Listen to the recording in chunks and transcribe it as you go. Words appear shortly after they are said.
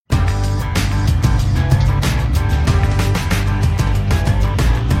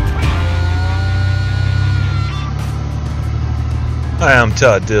Hi, I'm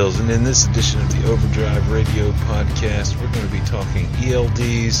Todd Dills, and in this edition of the Overdrive Radio Podcast, we're going to be talking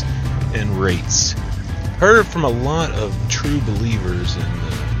ELDs and rates. Heard from a lot of true believers in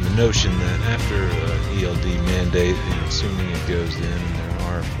the notion that after ELD mandate, assuming it goes in, and there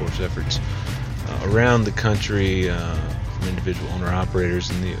are, of course, efforts around the country from individual owner-operators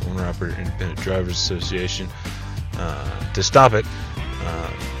and the Owner-Operator Independent Drivers Association to stop it.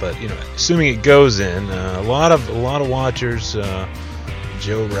 But assuming it goes in, a lot of watchers.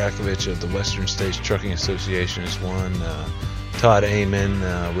 Joe Rakovich of the Western States Trucking Association is one. Todd Amon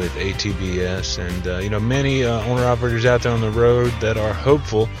with ATBS, and many owner operators out there on the road that are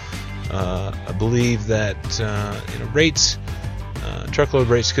hopeful. I believe that rates, truckload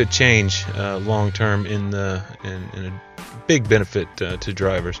rates, could change long term in a big benefit to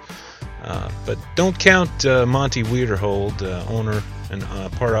drivers. But don't count Monty Wiederhold, owner and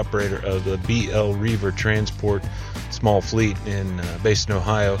part operator of the BL Reaver Transport small fleet based in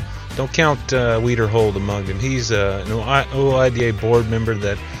Ohio. Don't count Wiederhold among them. He's an OIDA board member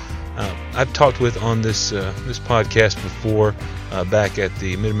that I've talked with on this podcast before, back at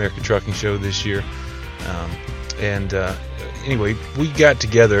the Mid-America Trucking Show this year. Anyway, we got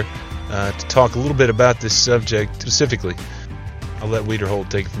together to talk a little bit about this subject specifically. I'll let Wiederhold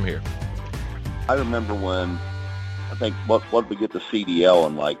take it from here. I remember when, I think, what we get the CDL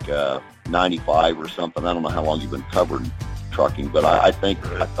in like 95 or something. I don't know how long you've been covering trucking, but I think,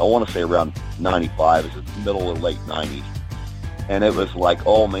 I want to say around 95, is the middle or late 90s. And it was like,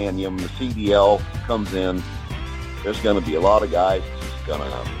 oh man, when the CDL comes in, there's going to be a lot of guys just going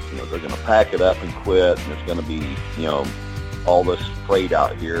to, they're going to pack it up and quit, and there's going to be, all this freight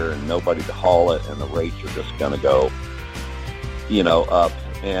out here and nobody to haul it, and the rates are just going to go, up.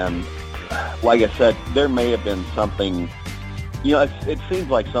 And like I said, there may have been something, it seems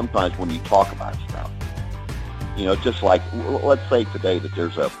like sometimes when you talk about stuff, just like, let's say today that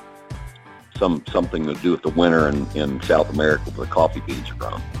there's something to do with the winter in South America where the coffee beans are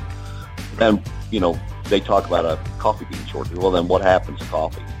grown. And, they talk about a coffee bean shortage. Well, then what happens to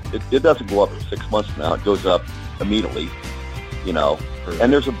coffee? It doesn't go up for 6 months from now. It goes up immediately,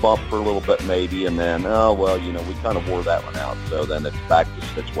 and there's a bump for a little bit maybe, and then, we kind of wore that one out. So then it's back to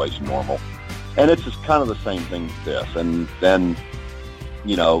situation normal. And it's just kind of the same thing as this. And then,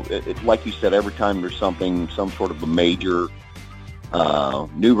 like you said, every time there's some sort of a major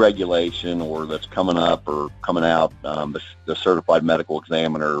new regulation or that's coming up or coming out, the certified medical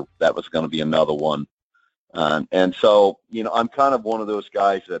examiner, that was going to be another one. And so, I'm kind of one of those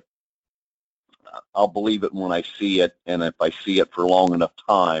guys that I'll believe it when I see it. And if I see it for long enough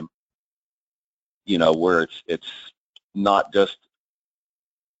time, where it's not just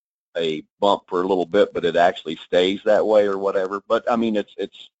a bump for a little bit, but it actually stays that way or whatever. But I mean,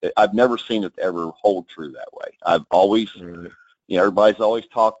 I've never seen it ever hold true that way. I've always, everybody's always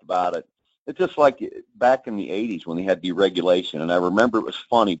talked about it. It's just like back in the 80s when they had deregulation. And I remember it was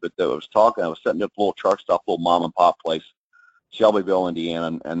funny, but I was sitting at a little truck stop, little mom and pop place, Shelbyville,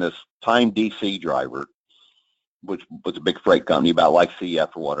 Indiana, and this Time DC driver, which was a big freight company, about like CF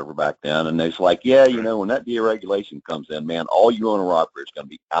or whatever back then. And they's like, when that deregulation comes in, man, all you owner operators are going to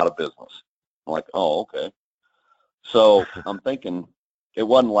be out of business. I'm like, oh, okay. So I'm thinking it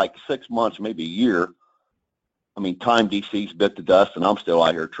wasn't like 6 months, maybe a year. I mean, Time DC's bit the dust, and I'm still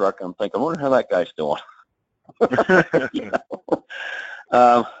out here trucking. I'm thinking, I wonder how that guy's doing.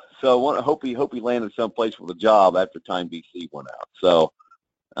 So I hope he landed someplace with a job after Time DC went out. So,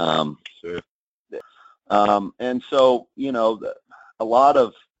 Sure. And so, a lot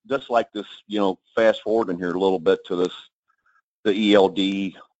of, just like this, fast forwarding here a little bit to the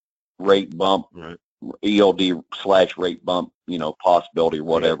ELD rate bump, Right. ELD/rate bump, possibility or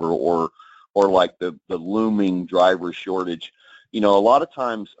whatever, right. or like the looming driver shortage, a lot of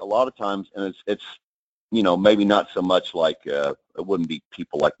times, and it's maybe not so much like, it wouldn't be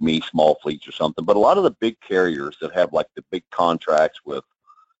people like me, small fleets or something, but a lot of the big carriers that have like the big contracts with,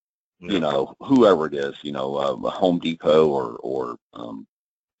 whoever it is, a Home Depot or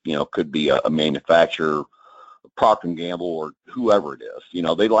could be a manufacturer, Procter & Gamble, or whoever it is.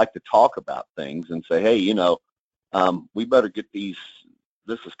 They like to talk about things and say, hey, we better get these,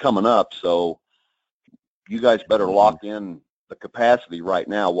 this is coming up, so you guys better lock in the capacity right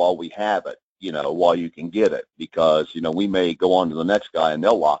now while we have it, while you can get it, because, we may go on to the next guy and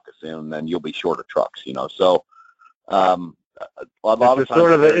they'll lock us in, and then you'll be short of trucks, so a lot of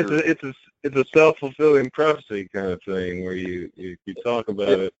times it's a self-fulfilling prophecy kind of thing where you talk about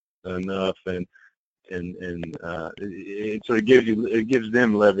it enough, and it sort of gives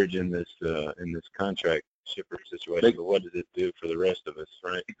them leverage in this contract shipper situation. But what does it do for the rest of us,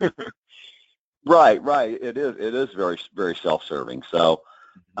 right? Right. It is very, very self-serving. So,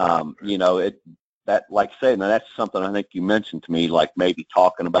 that, like I say, and that's something I think you mentioned to me, like maybe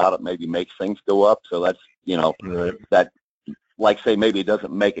talking about it maybe makes things go up. So that's, Right. that, like say, maybe it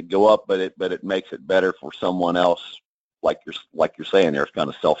doesn't make it go up, but it makes it better for someone else. Like you're saying there, it's kind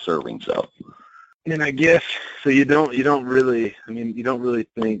of self-serving. So. And I guess so. You don't really. I mean, you don't really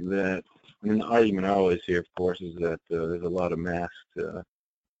think that. I mean, the argument I always hear, of course, is that there's a lot of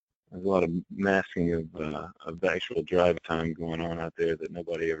there's a lot of masking of actual drive time going on out there that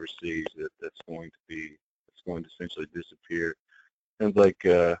nobody ever sees. That's going to essentially disappear. Sounds like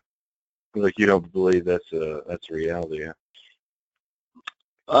you don't believe that's a reality. Yeah?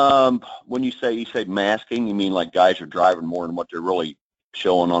 When you say masking, you mean like guys are driving more than what they're really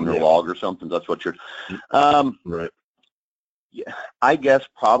showing on their log or something? That's what you're. Right. Yeah, I guess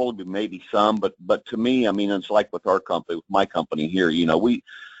probably maybe some, but to me, I mean, it's like with our company, with my company here.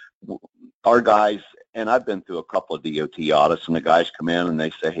 Our guys, and I've been through a couple of DOT audits, and the guys come in and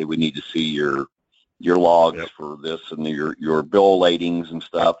they say, hey, we need to see your logs for this and your bill ladings and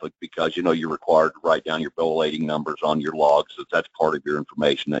stuff, because you're required to write down your bill lading numbers on your logs. So that's part of your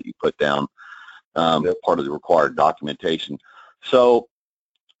information that you put down, part of the required documentation. So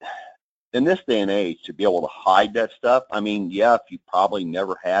in this day and age, to be able to hide that stuff, I mean, yeah, if you probably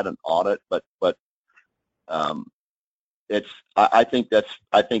never had an audit, but I think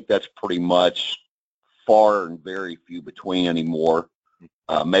that's pretty much far and very few between anymore.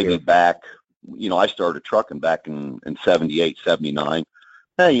 Maybe back, I started trucking back in 78, 79.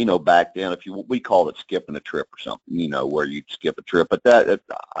 Back then, we called it skipping a trip or something, where you'd skip a trip. But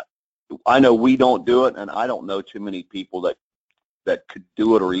I know we don't do it, and I don't know too many people that could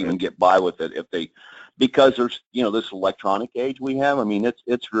do it or even get by with it because there's, this electronic age we have. I mean,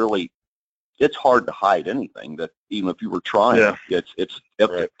 it's hard to hide anything that even if you were trying, it's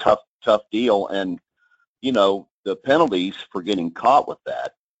a tough deal. And, the penalties for getting caught with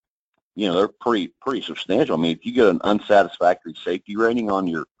that, they're pretty substantial. I mean, if you get an unsatisfactory safety rating on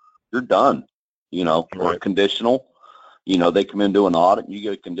you're done, or conditional, they come into an audit and you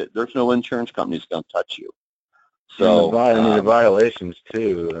get there's no insurance company that's going to touch you. So the violations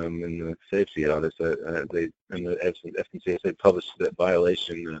too, in the safety audits, the FMCSA they published that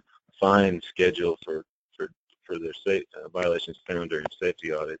violation fine schedule for their violations found during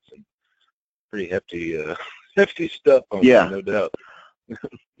safety audits, and pretty hefty stuff on that, no doubt.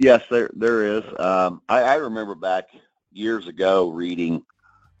 Yes, there is. I remember back years ago reading,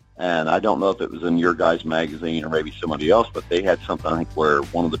 and I don't know if it was in your guys' magazine or maybe somebody else, but they had something, I think, where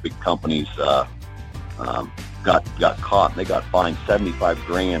one of the big companies got caught and they got fined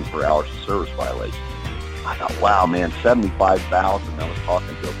 $75,000 for hours of service violations. I thought, wow, man, $75,000. I was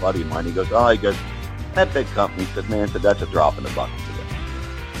talking to a buddy of mine. He goes, that big company said, that's a drop in the bucket today.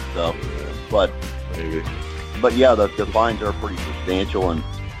 So, but yeah, the fines are pretty substantial. And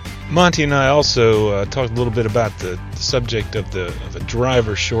Monty and I also talked a little bit about the subject of a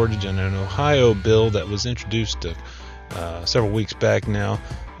driver shortage and an Ohio bill that was introduced several weeks back now.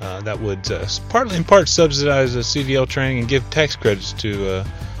 That would partly in part subsidize CDL training and give tax credits to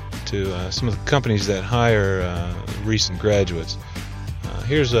some of the companies that hire recent graduates.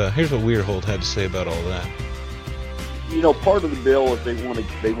 Here's what Weirhold had to say about all that. Part of the bill is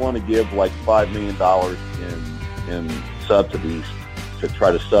they want to give like $5 million in subsidies to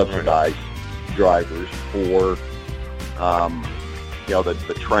try to subsidize drivers for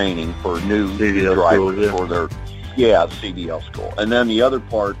the training for new CDL drivers school, for their CDL school. And then the other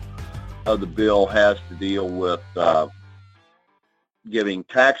part of the bill has to deal with giving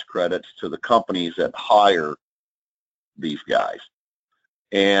tax credits to the companies that hire these guys.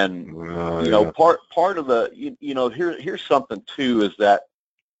 And part of the here's something too, is that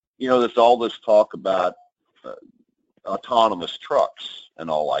there's all this talk about autonomous trucks and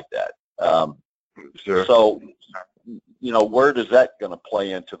all like that. Sure. So where does that going to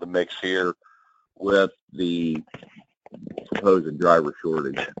play into the mix here with the supposed driver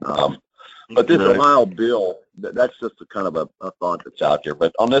shortage? But this Ohio bill, that's just a kind of a thought that's out there.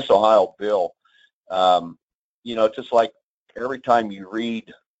 But on this Ohio bill, just like every time you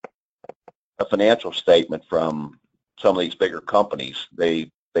read a financial statement from some of these bigger companies, they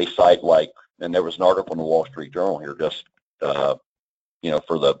cite and there was an article in the Wall Street Journal here just, for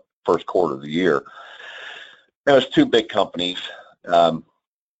the first quarter of the year. There was two big companies, and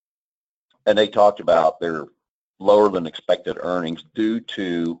they talked about their lower than expected earnings due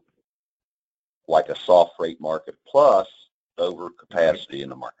to like a soft freight market plus overcapacity in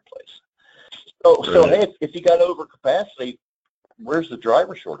the marketplace. So hey, if you got overcapacity, where's the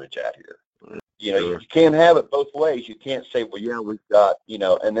driver shortage at here? You know, Sure. you can't have it both ways. You can't say, well, yeah, we've got, you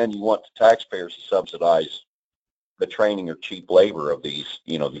know, and then you want the taxpayers to subsidize the training or cheap labor of these,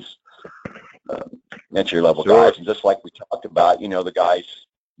 you know, these entry-level Sure. guys. And just like we talked about, you know, the guys,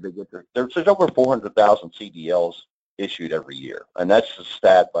 they get there's over 400,000 CDLs issued every year, and that's a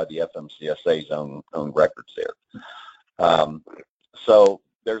stat by the FMCSA's own records there. So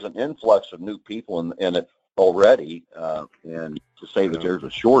there's an influx of new people in it already, and to say that there's a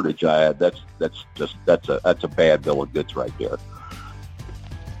shortage, that's a bad bill of goods right there.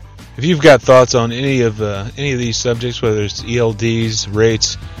 If you've got thoughts on any of these subjects, whether it's ELDs,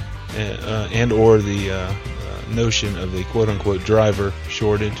 rates, and or the notion of the quote-unquote driver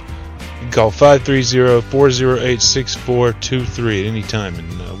shortage, you can call 530-408-6423 at any time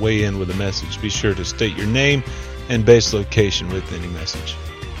and weigh in with a message. Be sure to state your name and base location with any message.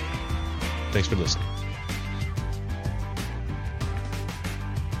 Thanks for listening.